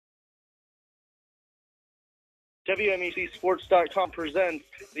WMECSports.com presents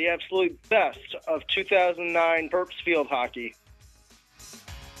the absolute best of 2009 Terps Field Hockey.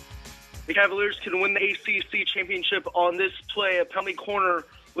 The Cavaliers can win the ACC championship on this play, a penalty corner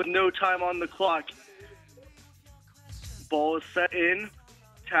with no time on the clock. Ball is set in.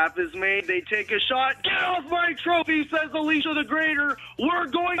 Tap is made. They take a shot. Get off my trophy, says Alicia the Greater. We're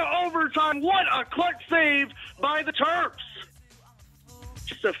going to overtime. What a clutch save by the Terps.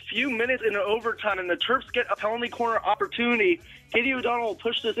 Just a few minutes into overtime, and the Terps get a penalty corner opportunity. Katie O'Donnell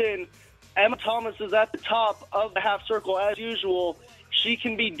pushed this in. Emma Thomas is at the top of the half circle as usual. She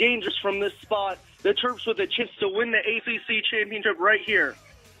can be dangerous from this spot. The Terps with a chance to win the ACC championship right here.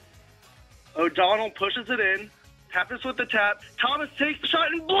 O'Donnell pushes it in. Tappas with the tap. Thomas takes the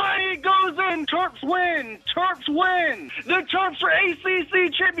shot, and blank, it goes in. Terps win. Terps win. The Terps are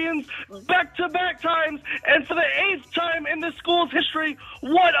ACC champions back-to-back times, and for the 8th time in the school's history.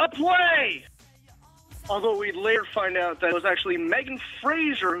 What a play! Although we'd later find out that it was actually Megan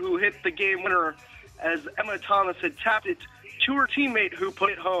Frazier who hit the game winner, as Emma Thomas had tapped it to her teammate who put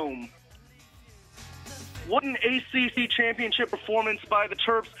it home. What an ACC championship performance by the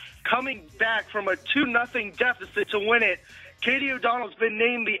Terps, coming back from a 2-0 deficit to win it. Katie O'Donnell's been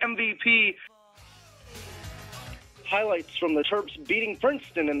named the MVP. Highlights from the Terps beating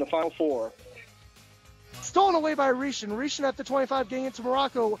Princeton in the Final Four. Stolen away by Rishan. Rishan at the 25, getting into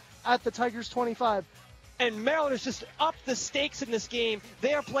Morocco at the Tigers 25. And Maryland has just upped the stakes in this game.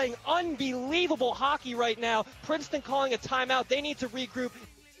 They are playing unbelievable hockey right now. Princeton calling a timeout. They need to regroup.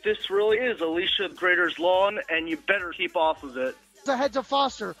 This really is Alicia the Greater's lawn, and you better keep off of it. Ahead to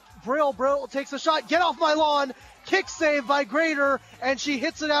Foster. Brill takes a shot. Get off my lawn. Kick save by Greater, and she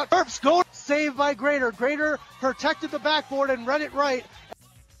hits it out. Terps go. Save by Greater. Greater protected the backboard and read it right.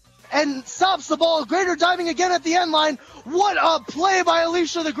 And stops the ball. Greater diving again at the end line. What a play by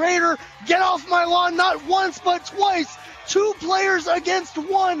Alicia the Greater. Get off my lawn, not once but twice. 2 players against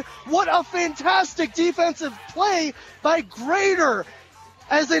 1. What a fantastic defensive play by Greater.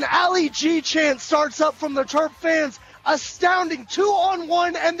 As an Ali G chant starts up from the Terp fans. Astounding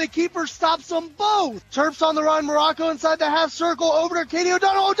 2-on-1, and the keeper stops them both. Terps on the run. Morocco inside the half circle. Over to Katie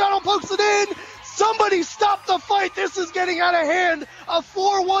O'Donnell. O'Donnell pokes it in. Somebody stop the fight. This is getting out of hand. A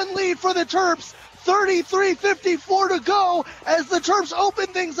 4-1 lead for the Terps. 33:54 to go as the Terps open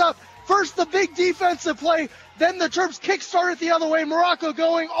things up. First the big defensive play. Then the Terps kickstart it the other way. Morocco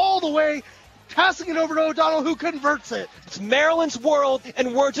going all the way. Passing it over to O'Donnell, who converts it. It's Maryland's world,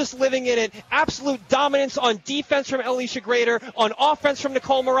 and we're just living in it. Absolute dominance on defense from Alicia Greater, on offense from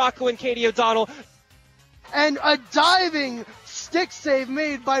Nicole Morocco and Katie O'Donnell. And a diving stick save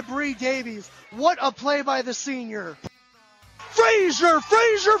made by Bree Davies. What a play by the senior.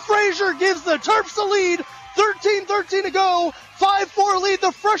 Frazier gives the Terps the lead. 13:13 to go. 5-4 lead.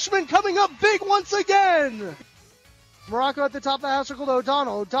 The freshman coming up big once again. Morocco at the top of the half circle to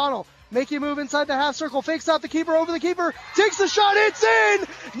O'Donnell. O'Donnell making a move inside the half circle. Fakes out the keeper, over the keeper. Takes the shot. It's in.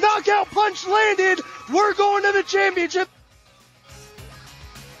 Knockout punch landed. We're going to the championship.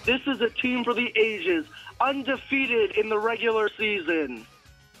 This is a team for the ages. Undefeated in the regular season.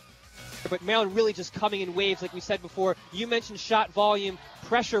 But Maryland really just coming in waves, like we said before. You mentioned shot volume,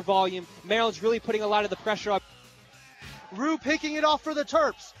 pressure volume. Maryland's really putting a lot of the pressure on. Rue picking it off for the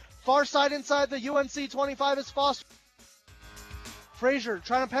Terps. Far side inside the UNC 25 is Foster. Frazier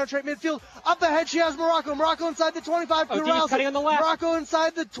trying to penetrate midfield. Up ahead she has Morocco. Morocco inside the 25. Cutting on the left. Morocco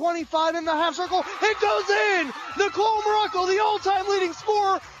inside the 25 in the half circle. It goes in! Nicole Morocco, the all-time leading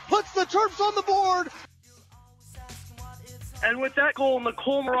scorer, puts the Terps on the board. And with that goal,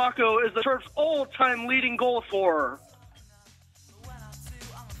 Nicole Morocco is the Terps' all-time leading goal scorer.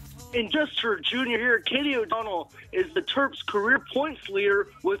 In just her junior year, Katie O'Donnell is the Terps' career points leader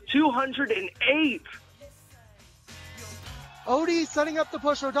with 208. Odie setting up the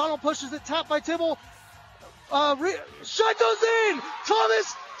push. O'Donnell pushes it, tapped by Tibble. Shot goes in!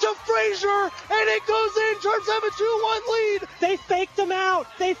 Thomas to Frazier, and it goes in! Terps have a 2-1 lead! They faked him out!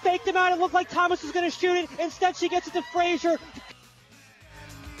 It looked like Thomas was going to shoot it. Instead, she gets it to Frazier.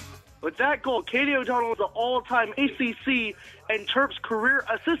 With that goal, Katie O'Donnell is the all-time ACC and Terps career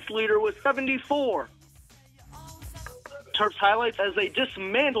assist leader with 74. Terps highlights as they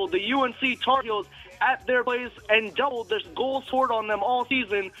dismantled the UNC Tar Heels at their place and doubled their goals scored on them all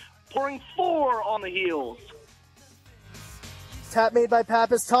season, pouring 4 on the Heels. Tap made by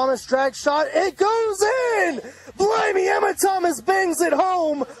Pappas. Thomas drag shot. It goes in! Blimey, Emma Thomas bangs it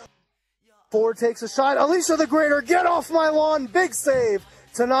home. Ford takes a shot. Alicia the Greater, get off my lawn. Big save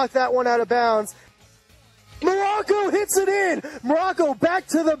to knock that one out of bounds. Morocco Morocco hits it in. Morocco back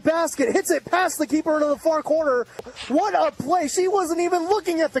to the basket, hits it past the keeper into the far corner. What a play. She wasn't even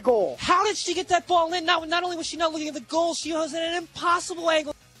looking at the goal. How did she get that ball in? Not only was she not looking at the goal, she was at an impossible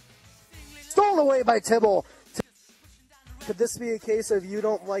angle. Stolen away by Tibble. Could this be a case of you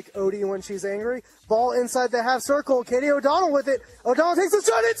don't like Odie when she's angry? Ball inside the half circle. Katie O'Donnell with it. O'Donnell takes a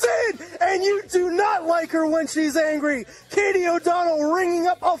shot. It's in! And you do not like her when she's angry. Katie O'Donnell ringing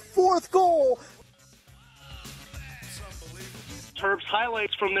up a fourth goal. Terps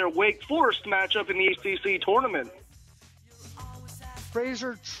highlights from their Wake Forest matchup in the ACC tournament.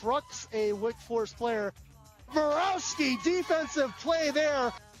 Frazier trucks a Wake Forest player. Borowski, defensive play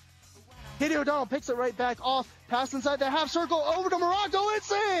there. Katie O'Donnell picks it right back off. Pass inside the half circle over to Morocco.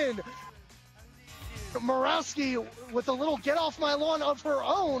 It's in! Borowski with a little get off my lawn of her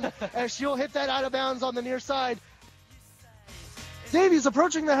own as she'll hit that out of bounds on the near side. Davies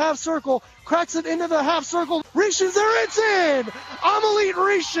approaching the half circle, cracks it into the half circle. Rishin's there, it's in! Amalit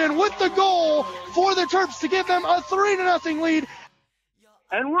Rishin with the goal for the Terps to give them a 3-0 lead.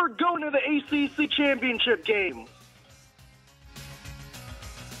 And we're going to the ACC championship game.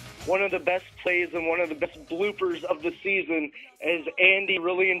 One of the best plays and one of the best bloopers of the season as Andy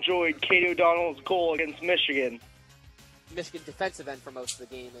really enjoyed Katie O'Donnell's goal against Michigan. Michigan defensive end for most of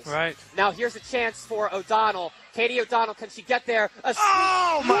the game. Right. Now here's a chance for O'Donnell. Katie O'Donnell, can she get there? What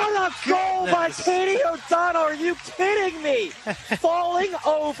a goal by Katie O'Donnell. Are you kidding me? Falling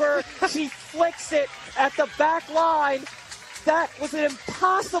over, she flicks it at the back line. That was an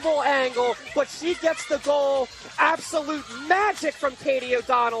impossible angle, but she gets the goal. Absolute magic from Katie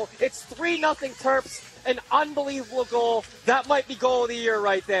O'Donnell. It's 3-0 Terps. An unbelievable goal. That might be goal of the year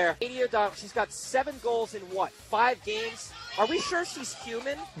right there. Katie O'Donnell, she's got 7 goals in what, 5 games? Are we sure she's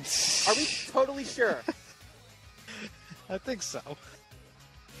human? Are we totally sure? I think so.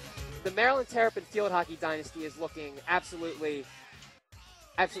 The Maryland Terrapin Field Hockey dynasty is looking absolutely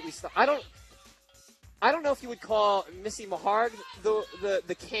I don't know if you would call Missy Maharg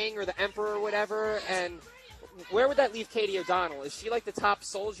the king or the emperor or whatever, and where would that leave Katie O'Donnell? Is she like the top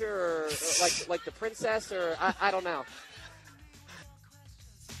soldier or like the princess, or I don't know.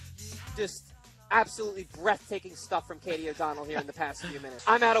 Just absolutely breathtaking stuff from Katie O'Donnell here in the past few minutes.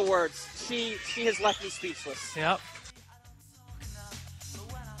 I'm out of words. She has left me speechless. Yep.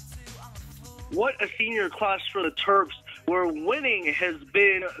 What a senior class for the Terps, where winning has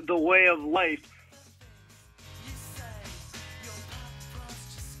been the way of life.